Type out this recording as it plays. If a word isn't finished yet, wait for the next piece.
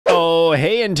Oh,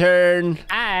 hey, intern.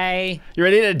 Hi. You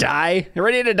ready to die? You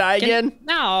ready to die again?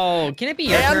 No. Can it be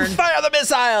your turn? And fire the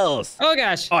missiles. Oh,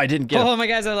 gosh. Oh, I didn't get him. Oh, my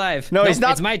guy's alive. No, nope, he's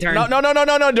not. It's my turn.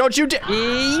 No, don't you dare.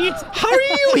 Yeet. How do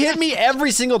you hit me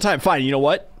every single time? Fine, you know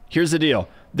what? Here's the deal.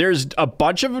 There's a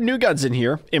bunch of new guns in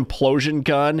here. Implosion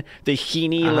gun, the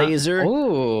Heaney laser.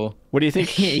 Ooh. What do you think?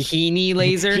 Heaney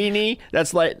laser? Heaney?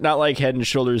 That's like not like head and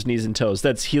shoulders, knees and toes.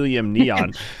 That's helium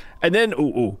neon. And then,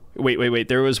 wait.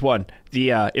 There was one. The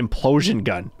implosion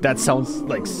gun. That sounds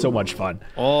like so much fun.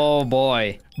 Oh,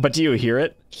 boy. But do you hear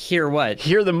it? Hear what?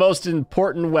 Hear the most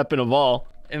important weapon of all.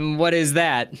 And what is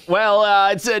that? Well,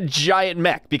 it's a giant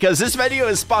mech, because this video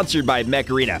is sponsored by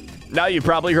Mech Arena. Now, you've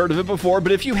probably heard of it before,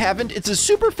 but if you haven't, it's a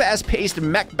super fast-paced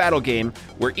mech battle game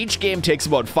where each game takes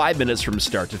about 5 minutes from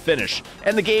start to finish.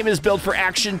 And the game is built for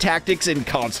action, tactics, and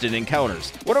constant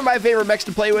encounters. One of my favorite mechs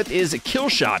to play with is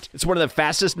Killshot. It's one of the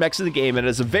fastest mechs in the game and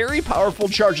has a very powerful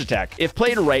charge attack. If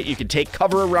played right, you can take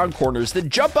cover around corners, then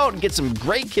jump out and get some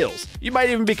great kills. You might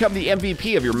even become the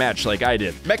MVP of your match like I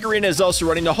did. Mech Arena is also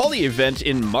running the Holly event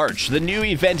in March. The new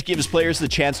event gives players the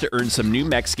chance to earn some new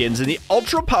mech skins in the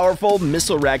ultra-powerful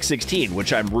Missile Rack 16,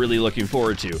 which I'm really looking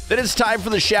forward to. Then it's time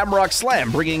for the Shamrock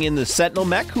Slam, bringing in the Sentinel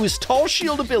mech, whose tall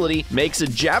shield ability makes a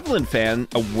Javelin fan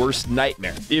a worst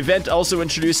nightmare. The event also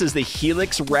introduces the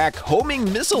Helix Rack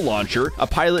homing missile launcher, a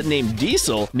pilot named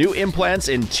Diesel, new implants,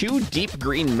 and 2 deep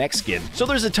green mech skin. So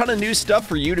there's a ton of new stuff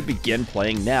for you to begin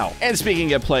playing now. And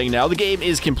speaking of playing now, the game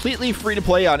is completely free to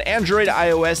play on Android,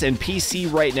 iOS, and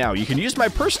PC right now. You can use my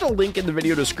personal link in the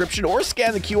video description or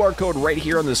scan the QR code right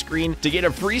here on the screen to get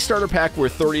a free starter pack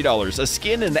worth $30, a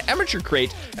skin in the amateur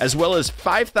crate, as well as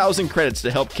 5,000 credits to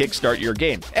help kickstart your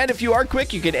game. And if you are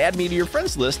quick, you can add me to your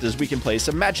friends list as we can play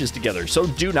some matches together, so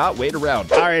do not wait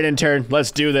around. All right, intern,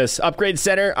 let's do this. Upgrade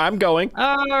center, I'm going.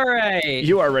 All right.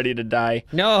 You are ready to die.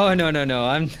 No. I'm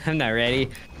not ready.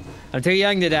 I'm too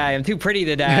young to die. I'm too pretty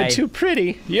to die. Too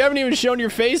pretty? You haven't even shown your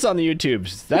face on the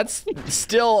YouTubes. That's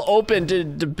still open to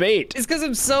debate. It's because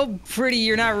I'm so pretty,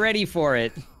 you're not ready for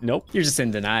it. Nope. You're just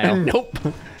in denial. Nope.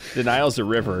 Denial's a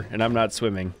river, and I'm not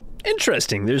swimming.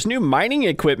 Interesting. There's new mining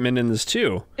equipment in this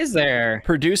too. Is there?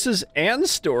 Produces and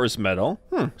stores metal.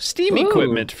 Steam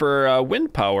equipment for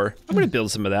wind power. I'm gonna build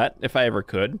some of that if I ever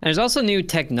could. There's also new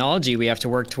technology we have to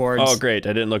work towards. Oh, great.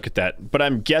 I didn't look at that. But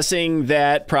I'm guessing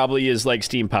that probably is like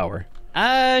steam power.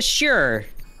 Sure.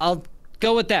 I'll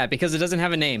go with that because it doesn't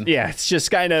have a name. Yeah, it's just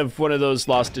kind of one of those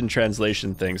lost in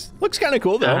translation things. Looks kind of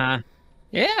cool though.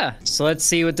 Yeah. So let's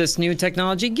see what this new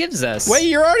technology gives us. Wait,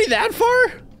 you're already that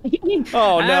far?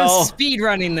 Oh no. I'm speed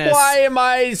running this. Why am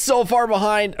I so far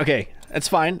behind? Okay, that's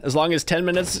fine. As long as 10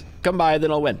 minutes come by,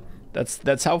 then I'll win.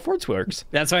 That's how Forts works.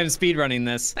 That's why I'm speed running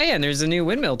this. Hey, and there's a new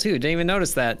windmill too. Didn't even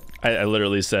notice that. I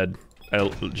literally said, I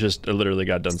literally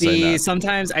got done saying See, that.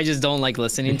 sometimes I just don't like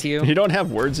listening to you. You don't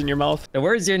have words in your mouth? The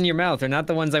words in your mouth are not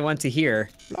the ones I want to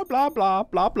hear. Blah, blah, blah,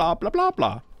 blah, blah, blah, blah,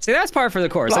 blah. See, that's par for the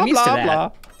course. Blah, I'm used blah, to that.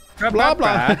 Blah,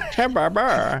 blah.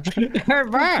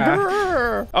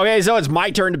 Okay, so it's my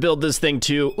turn to build this thing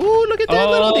too. Ooh, look at that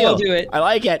little deal. I'll do it. I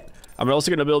like it. I'm also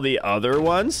gonna build the other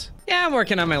ones. Yeah, I'm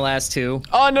working on my last 2.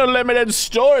 Unlimited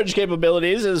storage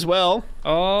capabilities as well.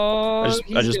 Oh,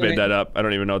 I just made that up. I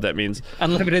don't even know what that means.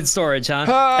 Unlimited storage, huh?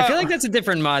 I feel like that's a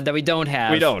different mod that we don't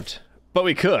have. We don't, but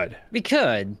we could. We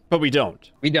could. But we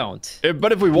don't. We don't.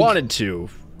 But if we wanted to,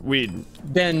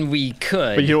 then we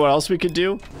could. But you know what else we could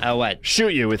do? What?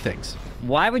 Shoot you with things.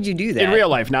 Why would you do that? In real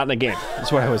life, not in a game.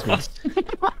 That's what I always meant.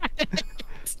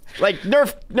 Like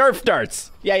Nerf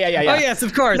darts. Yeah. Oh yes,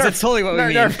 of course. That's totally what we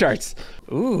mean. Nerf darts.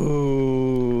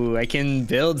 Ooh, I can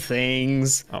build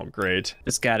things. Oh, great.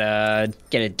 Just gotta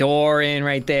get a door in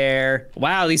right there.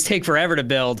 Wow, these take forever to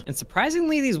build. And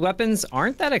surprisingly, these weapons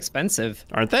aren't that expensive.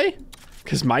 Aren't they?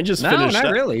 Because mine just finished. No,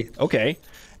 not really. Okay.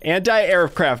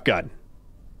 Anti-aircraft gun.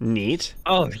 Neat.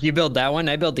 Oh, you build that one?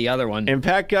 I built the other one.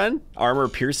 Impact gun? Armor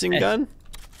piercing gun?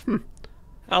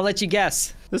 I'll let you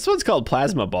guess. This one's called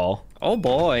plasma ball. Oh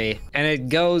boy. And it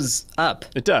goes up.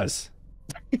 It does.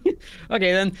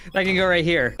 Okay, then I can go right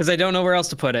here because I don't know where else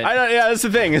to put it. Yeah, that's the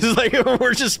thing. It's like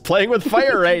we're just playing with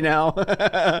fire right now.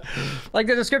 Like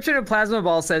the description of plasma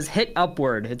ball says hit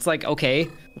upward. It's like, okay,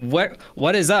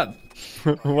 what is up?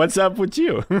 What's up with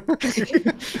you?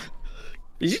 Did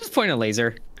you just point a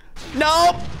laser?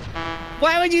 No!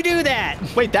 Why would you do that?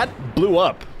 Wait, that blew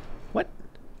up. What?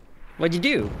 What'd you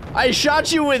do? I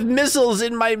shot you with missiles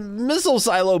and my missile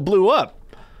silo blew up.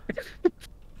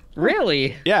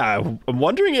 Really? Yeah, I'm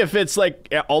wondering if it's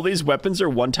like all these weapons are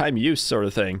one-time use sort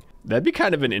of thing. That'd be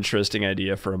kind of an interesting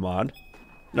idea for a mod.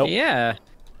 Nope. Yeah.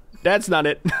 That's not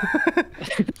it.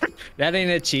 That ain't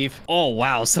it, Chief. Oh,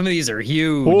 wow. Some of these are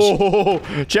huge. Oh,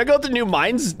 check out the new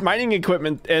mining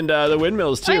equipment and the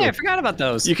windmills, too. Oh, yeah, I forgot about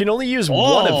those. You can only use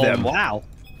one of them. Wow.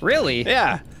 Really?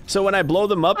 Yeah. So when I blow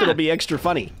them up, it'll be extra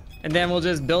funny. And then we'll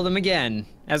just build them again,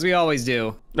 as we always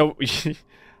do. No,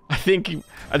 I think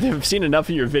I've seen enough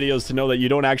of your videos to know that you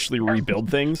don't actually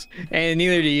rebuild things. And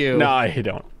neither do you. No, I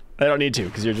don't. I don't need to,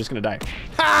 because you're just gonna die.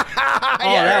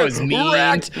 Yeah, that was mean.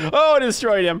 Wrecked. Oh, I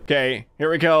destroyed him. Okay,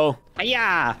 here we go.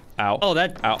 Yeah. Ow. Oh,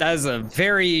 that is a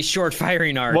very short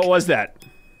firing arc. What was that?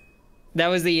 That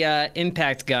was the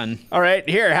impact gun. All right,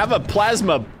 here, have a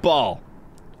plasma ball.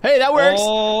 Hey, that works.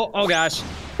 Oh gosh.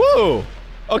 Woo.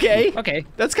 Okay. Okay.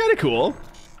 That's kind of cool.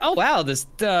 Oh wow, this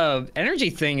energy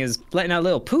thing is letting out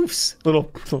little poofs. Little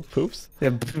poofs.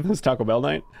 Yeah, it's Taco Bell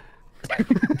night.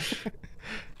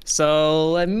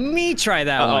 So let me try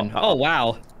that one. Oh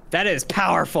wow, that is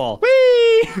powerful.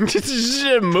 Whee! Just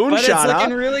a moonshot, But it's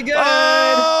looking really good.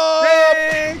 Oh!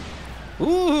 Hey!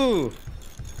 Ooh.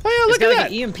 Oh yeah, look It's got at like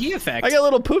that. an EMP effect. I got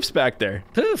little poofs back there.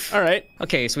 Poof. All right.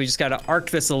 Okay, so we just gotta arc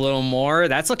this a little more.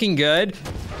 That's looking good.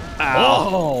 Ow.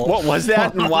 Oh. What was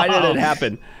that and why did it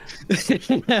happen?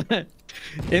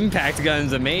 Impact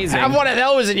gun's amazing. Have one of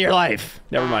those in your life.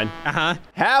 Never mind. Uh-huh.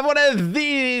 Have one of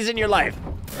these in your life.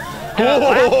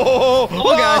 Oh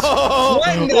gosh.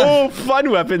 What in the- Oh, fun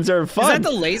weapons are fun. Is that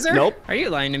the laser? Nope. Are you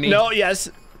lying to me? No, yes.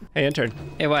 Hey, intern.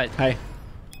 Hey, what? Hi.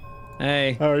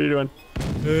 Hey. How are you doing?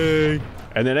 Hey.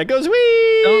 And then it goes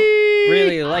wee. Don't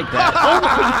really like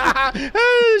that.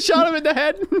 Shot him in the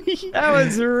head. That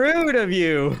was rude of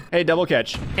you. Hey, double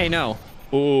catch. Hey, no.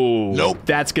 Ooh. Nope.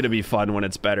 That's gonna be fun when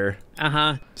it's better.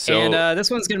 Uh-huh. So- And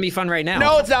this one's gonna be fun right now.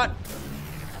 No, it's not.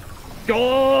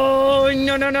 Oh,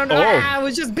 no. Oh. Ah, I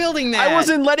was just building that. I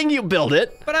wasn't letting you build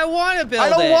it. But I want to build it. I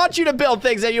don't want you to build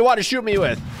things that you want to shoot me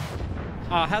with.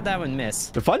 Oh, how'd that one miss?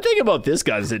 The fun thing about this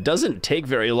gun is it doesn't take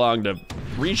very long to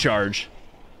recharge.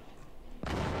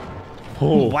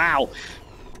 Oh, Wow.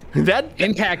 that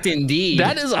Impact indeed.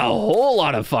 that is a whole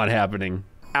lot of fun happening.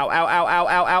 Ow, ow, ow, ow,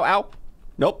 ow, ow, ow.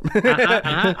 Nope.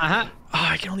 Uh-huh. Oh,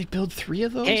 I can only build 3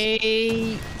 of those?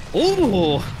 Hey.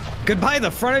 Ooh. Goodbye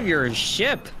the front of your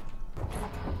ship.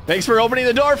 Thanks for opening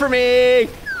the door for me.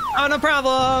 Oh, no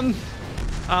problem. Okay.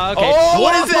 Oh,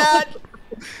 what is that?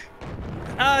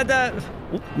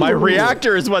 My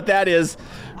reactor is what that is.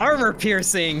 Armor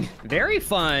piercing. Very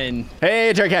fun.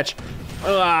 Hey, turn catch.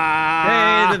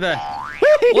 Ah.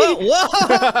 Hey,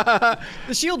 whoa.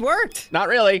 The shield worked. Not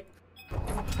really.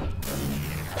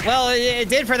 Well, it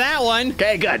did for that one.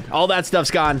 Okay, good. All that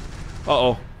stuff's gone.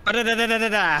 Uh-oh.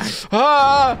 Da-da-da-da-da-da.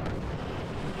 Ah.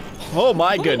 Oh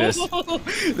my goodness.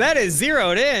 That is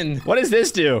zeroed in. What does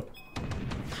this do?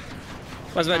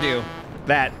 What's that do?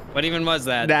 That. What even was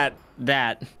that?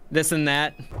 That. This and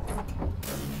that.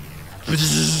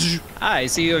 I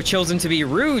see you have chosen to be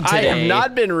rude today. I have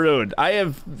not been rude. I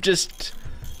have just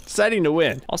deciding to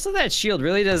win. Also, that shield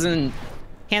really doesn't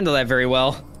handle that very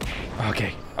well.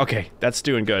 Okay, that's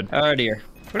doing good. Oh dear.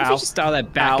 What if Ow. you just dial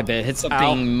that back Ow. a bit? Hit Ow.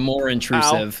 something more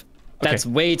intrusive. Okay. That's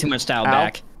way too much dial Ow.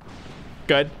 back.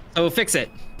 Good. So fix it.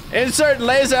 Insert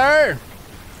laser.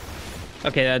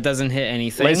 Okay, that doesn't hit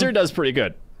anything. Laser does pretty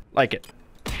good. Like it.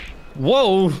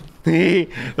 Whoa. The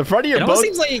front of your It boat. almost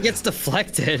seems like it gets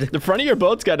deflected. The front of your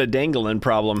boat's got a dangling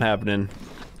problem happening.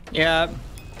 Yeah.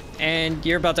 And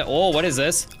you're about to, oh, what is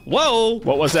this? Whoa.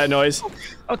 What was that noise?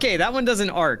 Okay, that one doesn't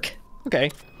arc.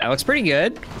 Okay. That looks pretty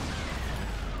good.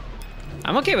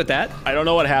 I'm okay with that. I don't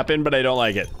know what happened, but I don't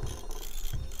like it.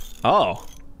 Oh.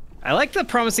 I like the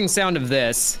promising sound of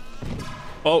this.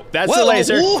 Oh, that's Whoa, a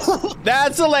laser. whoa.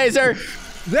 That's a laser.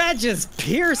 That just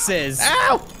pierces.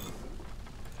 Ow!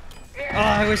 Oh,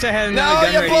 I wish I had No, another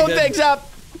gun you ready blew to- things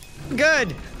up.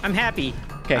 Good. I'm happy.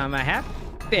 'Kay. I'm a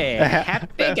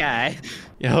happy guy.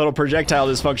 Yeah, a little projectile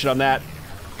dysfunction on that.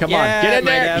 Come Yeah, on, get in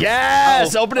might there. have.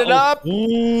 Yes, open it up.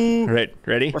 Ooh. All right,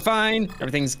 ready? We're fine.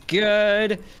 Everything's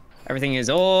good. Everything is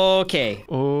okay.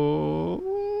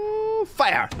 Oh,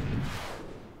 fire.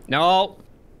 No.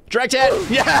 Direct hit.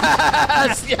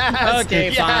 Yes, yes.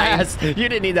 Okay, yes. You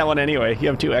didn't need that one anyway. You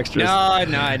have 2 extras. No, I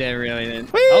really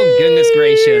didn't. Whee! Oh, goodness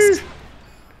gracious.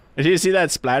 Did you see that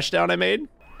splashdown I made?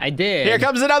 I did. Here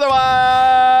comes another one.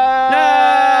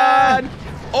 No!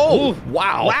 Oh,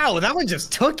 wow. Wow, that one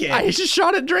just took it. I just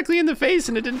shot it directly in the face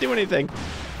and it didn't do anything.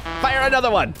 Fire another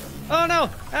one. Oh, no.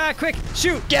 Ah, quick.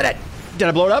 Shoot. Get it. Did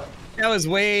I blow it up? That was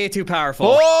way too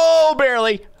powerful. Oh,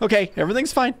 barely. Okay,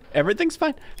 everything's fine. Everything's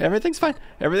fine. Everything's fine.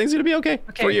 Everything's gonna be okay.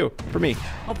 Okay. For you, for me.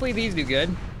 Hopefully these do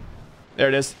good. There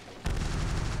it is.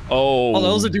 Oh. Oh,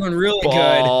 those are doing really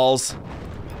balls.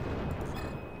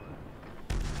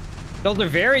 Those are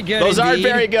very good. Those aren't indeed.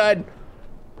 very good.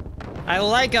 I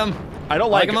like them. I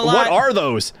don't like them a lot. What are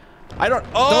those? I don't.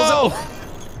 Oh!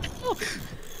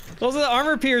 Those are the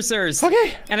armor piercers.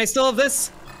 Okay. And I still have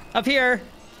this up here.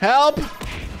 Help!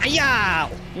 Yeah.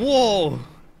 Whoa.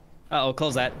 Uh-oh,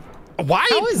 close that. Why?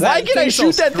 How is Why that can I thing so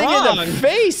shoot that thing in the strong?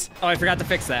 face? Oh, I forgot to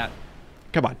fix that.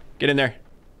 Come on, get in there.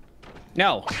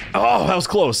 No. Oh, that was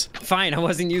close. Fine, I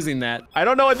wasn't using that. I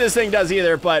don't know what this thing does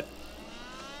either, but.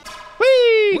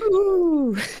 Whee!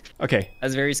 Woo. Okay.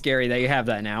 That's very scary that you have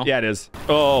that now. Yeah, it is.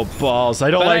 Oh, balls. I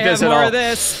don't But like I this have at more all. of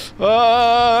this.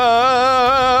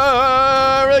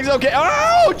 Everything's okay.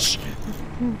 Ouch!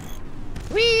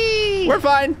 Whee! We're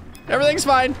fine. Everything's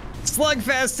fine.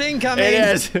 Slugfest incoming. It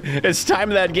is. It's time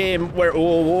of that game where.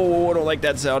 Oh, I don't like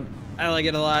that sound. I like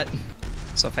it a lot.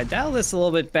 So if I dial this a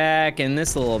little bit back and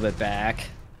this a little bit back.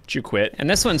 Would you quit? And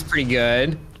this one's pretty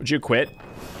good. Would you quit?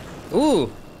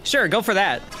 Ooh, sure, go for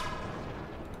that.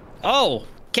 Oh,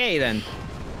 okay then.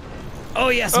 Oh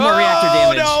yes, more reactor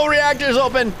damage. Oh no, reactor's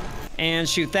open. And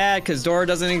shoot that, because door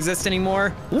doesn't exist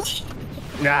anymore.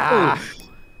 Ah. Ooh.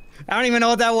 I don't even know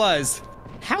what that was.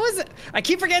 How is it? I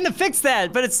keep forgetting to fix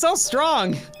that, but it's so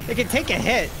strong. It can take a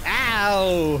hit.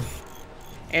 Ow.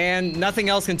 And nothing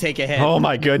else can take a hit. Oh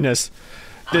my goodness.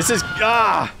 This is,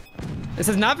 This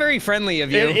is not very friendly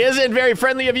of you. It isn't very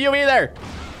friendly of you either.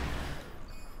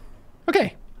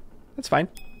 Okay, that's fine.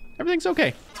 Everything's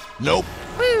okay. Nope.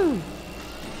 Woo.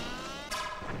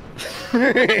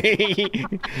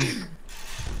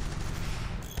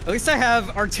 At least I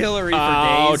have artillery for days.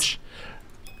 Ouch.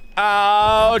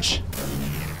 Ouch.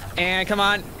 And come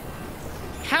on.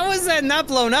 How is that not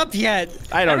blown up yet?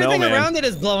 I don't know, Everything man. around it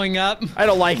is blowing up. I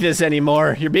don't like this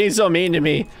anymore. You're being so mean to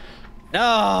me. No,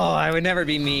 I would never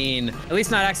be mean. At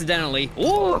least not accidentally.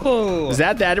 Ooh. Is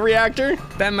that reactor?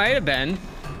 That might have been.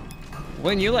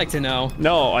 Wouldn't you like to know?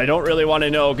 No, I don't really want to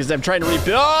know because I'm trying to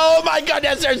rebuild. Oh my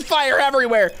goodness, there's fire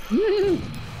everywhere.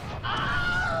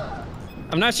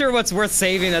 I'm not sure what's worth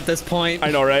saving at this point.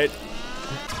 I know, right?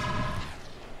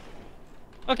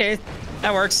 Okay,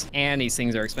 that works. And these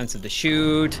things are expensive to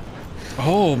shoot.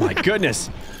 Oh my goodness.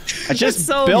 I just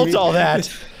so built mean. all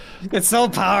that. It's so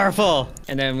powerful.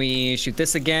 And then we shoot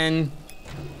this again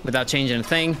without changing a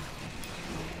thing.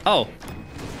 Oh,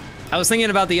 I was thinking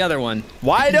about the other one.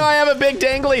 Why do I have a big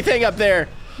dangly thing up there?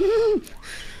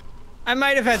 I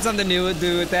might have had something to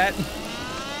do with that.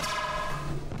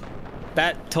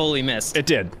 That totally missed. It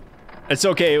did. It's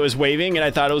okay, it was waving and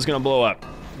I thought it was gonna blow up.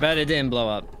 But it didn't blow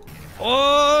up.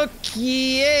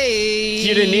 Okay.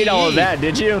 You didn't need all of that,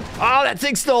 did you? Oh, that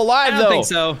thing's still alive I though. don't think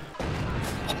so.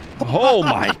 Oh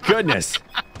my goodness.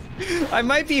 I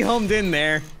might be homed in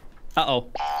there. Uh-oh.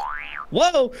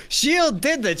 Whoa, shield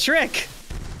did the trick.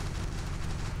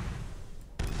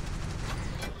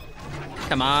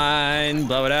 Come on,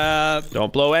 blow it up.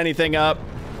 Don't blow anything up.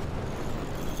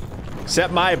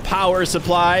 Except my power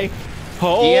supply.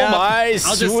 Oh Yep. my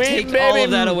I'll sweet just take baby. all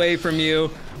of that away from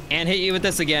you and hit you with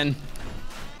this again.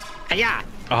 Yeah.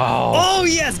 Oh. Oh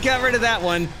yes, got rid of that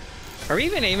one. Are we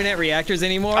even aiming at reactors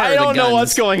anymore? I or the don't know guns?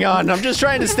 what's going on. I'm just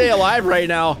trying to stay alive right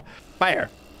now. Fire.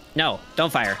 No,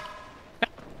 don't fire.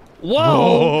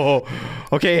 Whoa. Oh.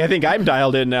 Okay, I think I'm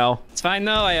dialed in now. It's fine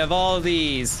though, I have all of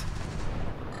these.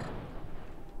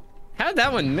 How did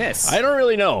that one miss? I don't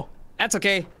really know. That's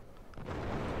okay.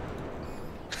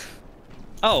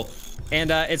 Oh,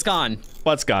 and it's gone.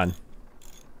 What's gone?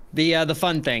 The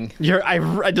fun thing.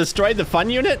 I destroyed the fun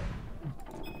unit?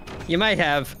 You might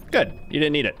have. Good, you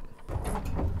didn't need it.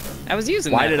 I was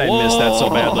using Why that. did I miss that so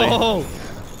badly? Whoa.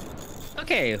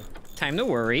 Okay, time to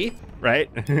worry. Right?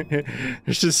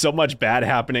 There's just so much bad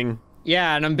happening.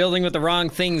 Yeah, and I'm building with the wrong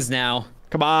things now.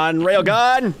 Come on,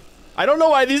 railgun! I don't know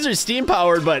why these are steam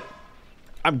powered, but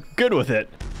I'm good with it.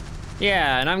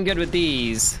 Yeah, and I'm good with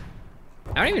these.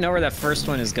 I don't even know where that first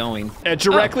one is going.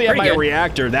 Directly at pretty my good.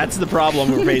 reactor, that's the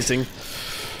problem we're facing.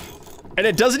 And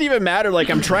it doesn't even matter, like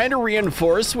I'm trying to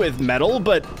reinforce with metal,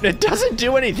 but it doesn't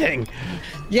do anything.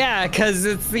 Yeah, because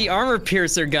it's the armor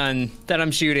piercer gun that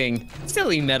I'm shooting.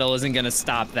 Silly metal isn't gonna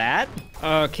stop that.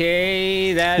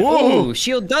 Okay, that, Whoa. ooh,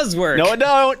 shield does work. No, it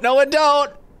don't, no, it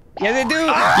don't. Yes, it do,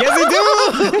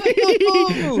 yes,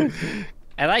 it do.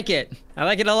 I like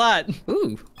it a lot.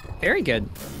 Ooh, very good.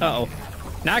 Uh-oh,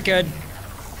 not good.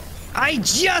 I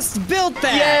just built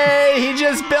that. Yay, he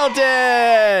just built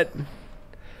it.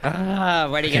 Ah,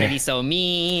 why are you gonna be so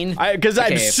mean? Because I'm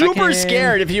Okay, if I super can-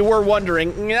 scared if you were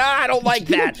wondering. Nah, I don't like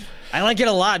that. I like it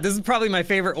a lot. This is probably my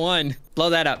favorite one.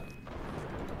 Blow that up.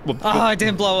 Oh, it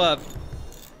didn't blow up.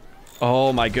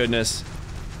 Oh my goodness.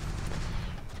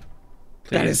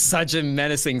 That is such a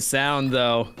menacing sound,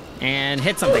 though. And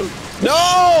hit something.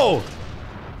 No!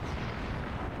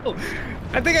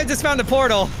 I think I just found a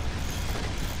portal.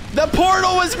 The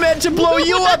portal was meant to blow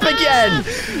you up again.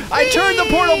 I turned the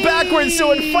portal backwards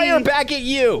so it'd fire back at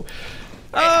you.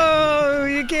 Oh,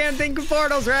 you can't think of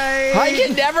portals, right? I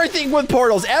can never think with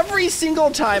portals. Every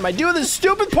single time I do this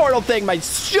stupid portal thing, my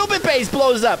stupid base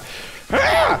blows up.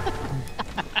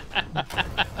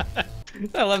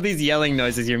 I love these yelling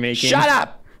noises you're making. Shut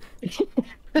up.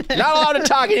 Not allowed to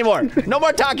talk anymore. No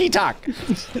more talky talk.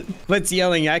 Blitz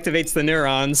yelling activates the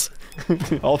neurons.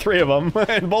 All three of them,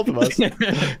 and both of us.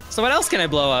 So what else can I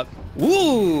blow up?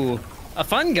 Ooh, a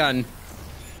fun gun.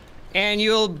 And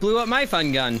you blew up my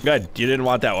fun gun. Good, you didn't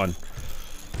want that one.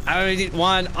 I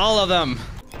want all of them.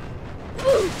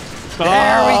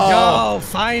 There we go,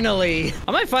 finally.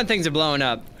 All my fun things are blowing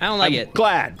up. I don't like it.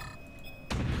 Glad.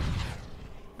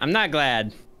 I'm not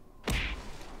glad.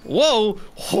 Whoa,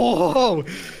 whoa.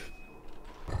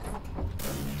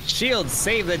 Shield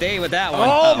saved the day with that one.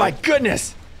 Oh my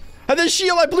goodness. And the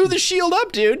shield, I blew the shield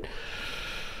up, dude.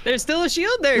 There's still a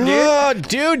shield there, dude. Oh,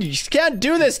 dude, you can't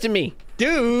do this to me.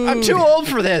 Dude. I'm too old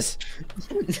for this.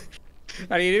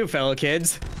 How do you do, fellow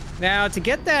kids? Now, to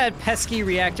get that pesky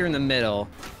reactor in the middle.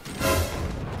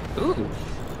 Ooh,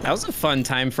 that was a fun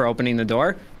time for opening the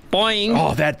door. Boing.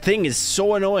 Oh, that thing is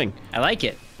so annoying. I like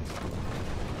it.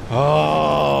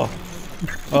 Oh.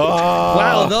 Oh.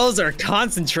 Wow, those are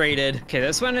concentrated. Okay,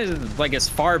 this one is like as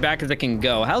far back as it can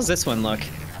go. How's this one look?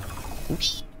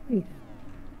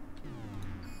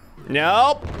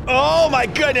 Nope. Oh my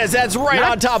goodness, that's right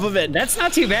on top of it. That's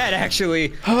not too bad,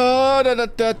 actually. And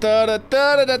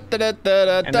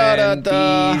And then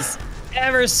these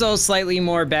ever so slightly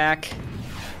more back.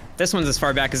 This one's as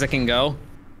far back as it can go.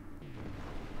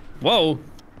 Whoa,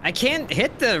 I can't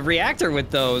hit the reactor with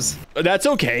those. That's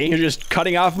okay, you're just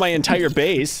cutting off my entire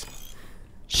base.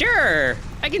 Sure,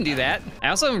 I can do that. I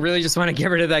also really just want to get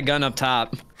rid of that gun up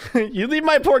top. You leave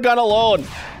my poor gun alone.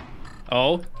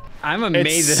 Oh, I'm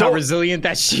amazed at how resilient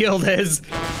that shield is.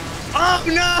 Oh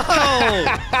no!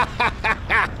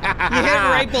 You hit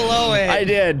right below it. I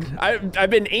did. I've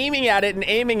been aiming at it and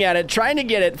aiming at it, trying to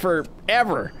get it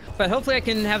forever. But hopefully I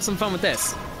can have some fun with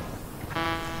this.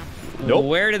 Nope.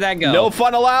 Where did that go? No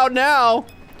fun allowed now.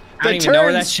 I don't even know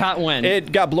where that shot went.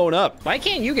 It got blown up. Why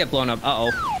can't you get blown up?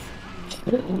 Uh-oh.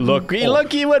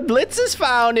 Looky what Blitz has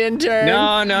found, intern.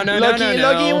 No.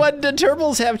 Looky what the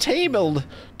turbos have tabled.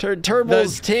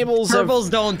 Turbos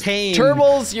don't tame.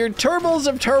 Turbos, your turbos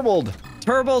have turbled.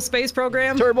 Turbo space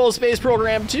program? Turbo space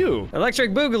program 2.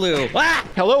 Electric Boogaloo. Ah!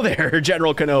 Hello there,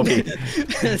 General Kenobi.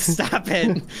 Stop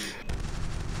it.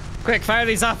 Quick, fire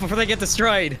these off before they get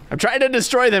destroyed. I'm trying to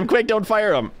destroy them. Quick, don't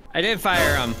fire them. I did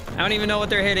fire them. I don't even know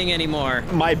what they're hitting anymore.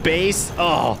 My base?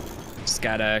 Oh. Just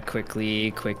gotta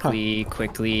quickly.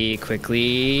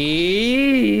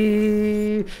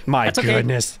 My That's okay.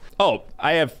 goodness. Oh,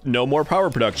 I have no more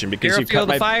power production because you cut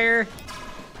my fire.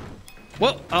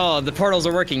 Whoa! Oh, the portals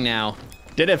are working now.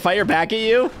 Did it fire back at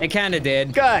you? It kind of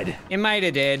did. Good. It might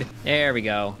have did. There we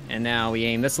go. And now we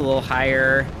aim this a little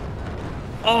higher.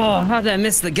 Oh, how did I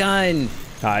miss the gun?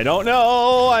 I don't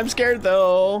know. I'm scared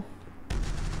though.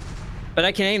 But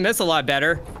I can aim this a lot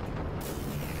better.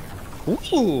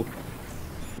 Ooh.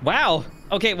 Wow.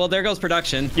 Okay, well, there goes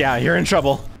production. Yeah, you're in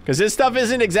trouble. Because this stuff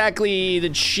isn't exactly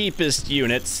the cheapest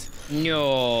units.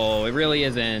 No, it really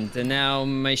isn't. And now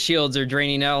my shields are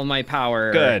draining all my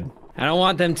power. Good. I don't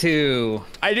want them to.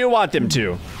 I do want them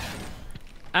to.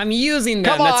 I'm using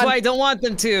them. Come on. That's why I don't want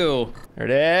them to. There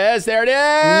it is. There it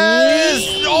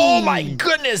is. Oh my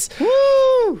goodness.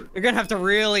 Woo! You're gonna have to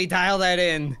really dial that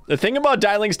in. The thing about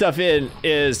dialing stuff in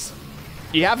is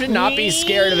you have to not be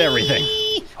scared of everything.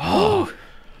 Oh.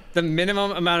 The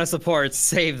minimum amount of support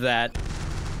saved that.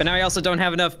 But now I also don't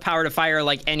have enough power to fire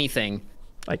like anything.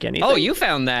 Like anything? Oh, you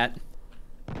found that.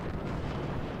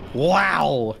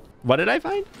 Wow. What did I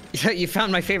find? You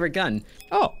found my favorite gun.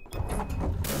 Oh.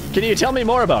 Can you tell me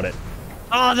more about it?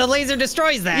 Oh, the laser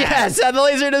destroys that. Yes, the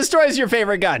laser destroys your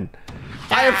favorite gun.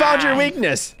 I have found your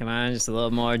weakness. Come on, just a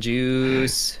little more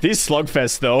juice. These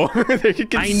slugfests, though, they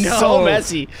get I know. so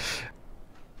messy.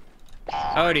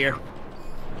 Oh dear.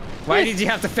 Why did you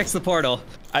have to fix the portal?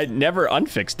 I never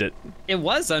unfixed it. It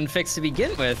was unfixed to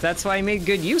begin with. That's why I made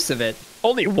good use of it.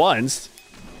 Only once.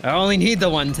 I only need the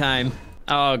one time.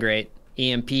 Oh, great.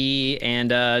 EMP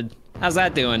and how's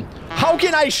that doing? How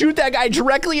can I shoot that guy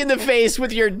directly in the face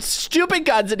with your stupid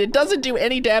guns and it doesn't do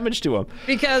any damage to him?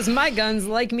 Because my guns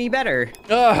like me better.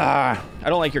 Ugh, I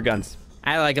don't like your guns.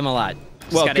 I like them a lot.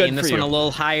 Just Well, gotta good aim for this you. one a little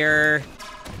higher.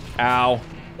 Ow.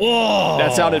 Whoa!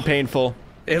 That sounded painful.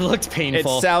 It looked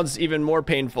painful. It sounds even more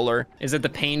painfuler. Is it the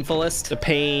painfulest? The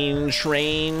pain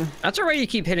train. That's alright you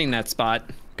keep hitting that spot.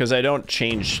 Because I don't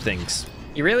change things.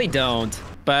 You really don't.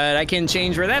 But I can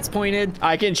change where that's pointed.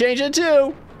 I can change it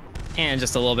too. And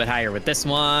just a little bit higher with this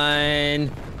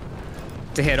one.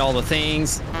 To hit all the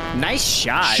things. Nice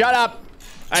shot. Shut up.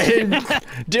 I didn't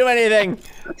do anything.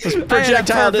 Just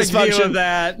projectile I had a perfect dysfunction. view of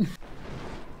that.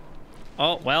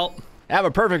 Oh, well. Have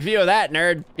a perfect view of that,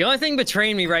 nerd. The only thing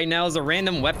betraying me right now is a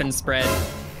random weapon spread.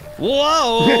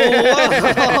 Whoa!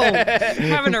 Whoa!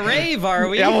 Having a rave, are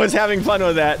we? Yeah, I was having fun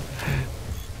with that.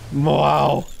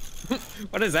 Wow.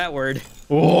 What is that word?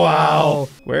 Wow.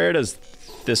 Where does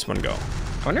this one go?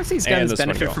 I wonder if these And guns this one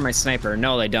benefit go. from my sniper.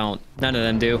 No, they don't. None of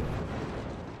them do.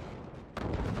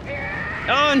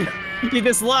 Oh, no. You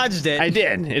dislodged it. I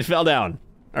did. It fell down.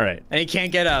 All right. And he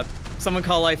can't get up. Someone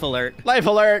call life alert. Life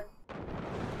alert.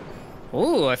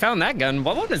 Ooh, I found that gun.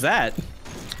 What is that?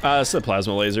 It's the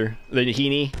plasma laser. The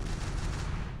Heaney.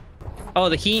 Oh,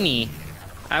 the Heaney.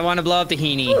 I want to blow up the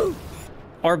Heaney.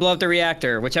 Or blow up the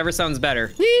reactor, whichever sounds better.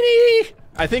 Heaney.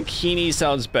 I think Heaney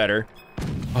sounds better.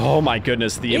 Oh my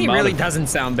goodness, the Heaney amount really of doesn't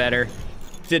sound better.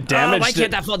 the damage. Oh, why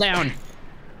can't that fall down?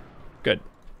 Good.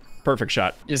 Perfect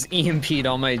shot. Just EMP'd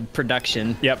all my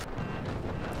production. Yep.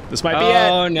 This might be it.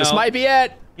 Oh, no. This might be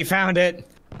it. You found it.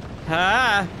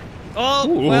 Ah. Oh,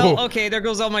 Ooh. well, okay, there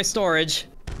goes all my storage.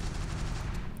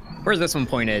 Where's this one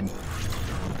pointed?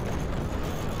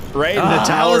 Right in the How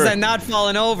tower. is that not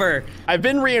falling over? I've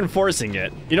been reinforcing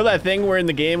it. You know that thing where in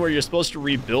the game where you're supposed to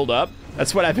rebuild up?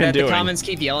 That's what I've been That doing. the comments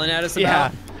keep yelling at us Yeah.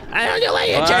 about? I don't know why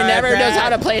What Intern never knows the- how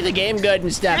to play the game good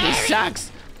and stuff. He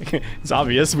sucks. It's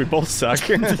obvious. We both suck.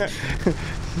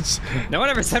 No one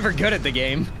ever's ever good at the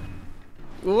game.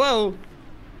 Whoa.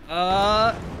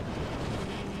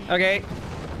 Okay.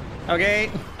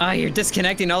 Okay. Ah, you're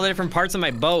disconnecting all the different parts of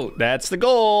my boat. That's the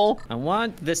goal. I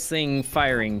want this thing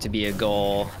firing to be a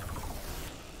goal.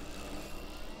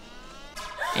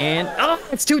 And, oh,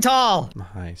 it's too tall.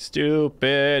 My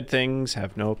stupid things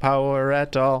have no power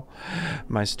at all.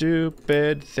 My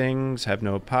stupid things have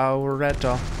no power at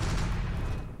all.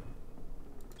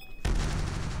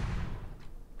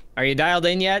 Are you dialed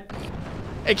in yet?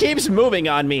 It keeps moving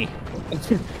on me.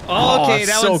 Oh, okay,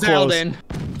 it's that so one's dialed close. in.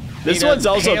 This Need a one's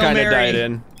also Hail kind of Mary. dialed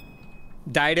in.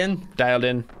 Died in? Dialed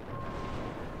in.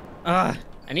 I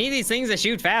need these things to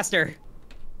shoot faster.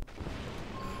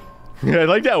 I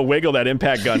like that wiggle that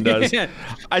impact gun does.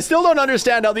 I still don't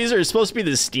understand how these are supposed to be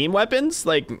the steam weapons.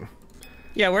 Like,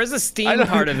 Yeah, where's the I steam don't,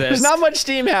 part of this? there's not much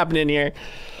steam happening here.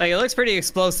 Like, it looks pretty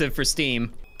explosive for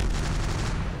steam.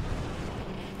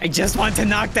 I just want to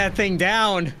knock that thing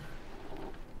down.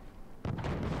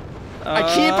 I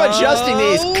keep adjusting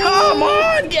these. Come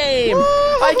on, game.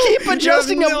 I keep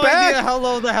adjusting you them have no idea back. how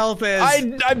low the health is.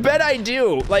 I bet I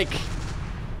do. Like,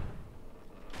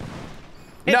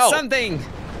 Hit no. something.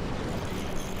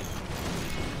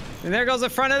 And there goes the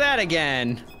front of that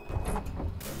again.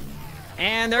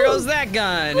 And there goes that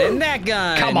gun and that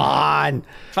gun. Come on.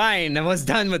 Fine, I was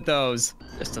done with those.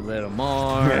 Just a little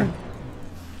more.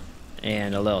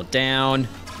 And a little down.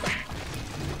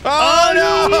 Oh,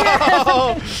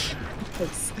 no.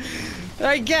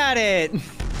 I got it.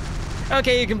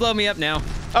 Okay, you can blow me up now.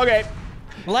 Okay.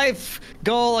 Life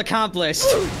goal accomplished.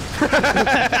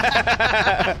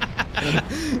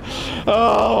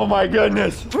 Oh my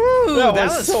goodness. Ooh, that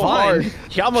was so fun. hard.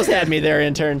 You almost had me there,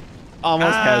 intern.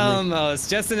 Almost had me. Almost,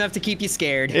 just enough to keep you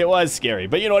scared. It was scary,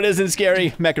 but you know what isn't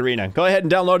scary? Mech Arena. Go ahead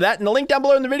and download that in the link down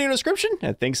below in the video description.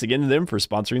 And thanks again to them for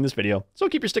sponsoring this video. So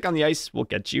keep your stick on the ice. We'll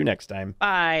catch you next time.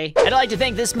 Bye. I'd like to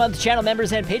thank this month's channel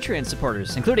members and Patreon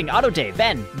supporters, including Otto Dave,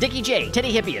 Ben, Dickie J,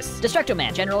 Teddy Hippias, Destructo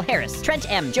Man, General Harris, Trent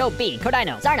M, Joe B,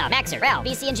 Codino, Zarnoff, Maxer, Ralph,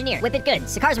 BC Engineer, Whip It Good,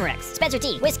 Sakarsmarex, Spencer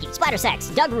T, Whiskey,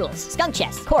 Splattersex, Doug Rules, Skunk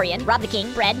Chest, Corian, Rob the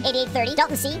King, Bread, 8830,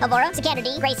 Dalton C, Elvora, Sikander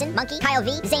D, Grayson, Monkey, Kyle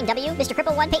V, Zane W, Mr.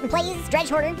 Cripple 1, Peyton Plays, Dredge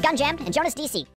Hoarder, Gun Jammed, and Jonas DC.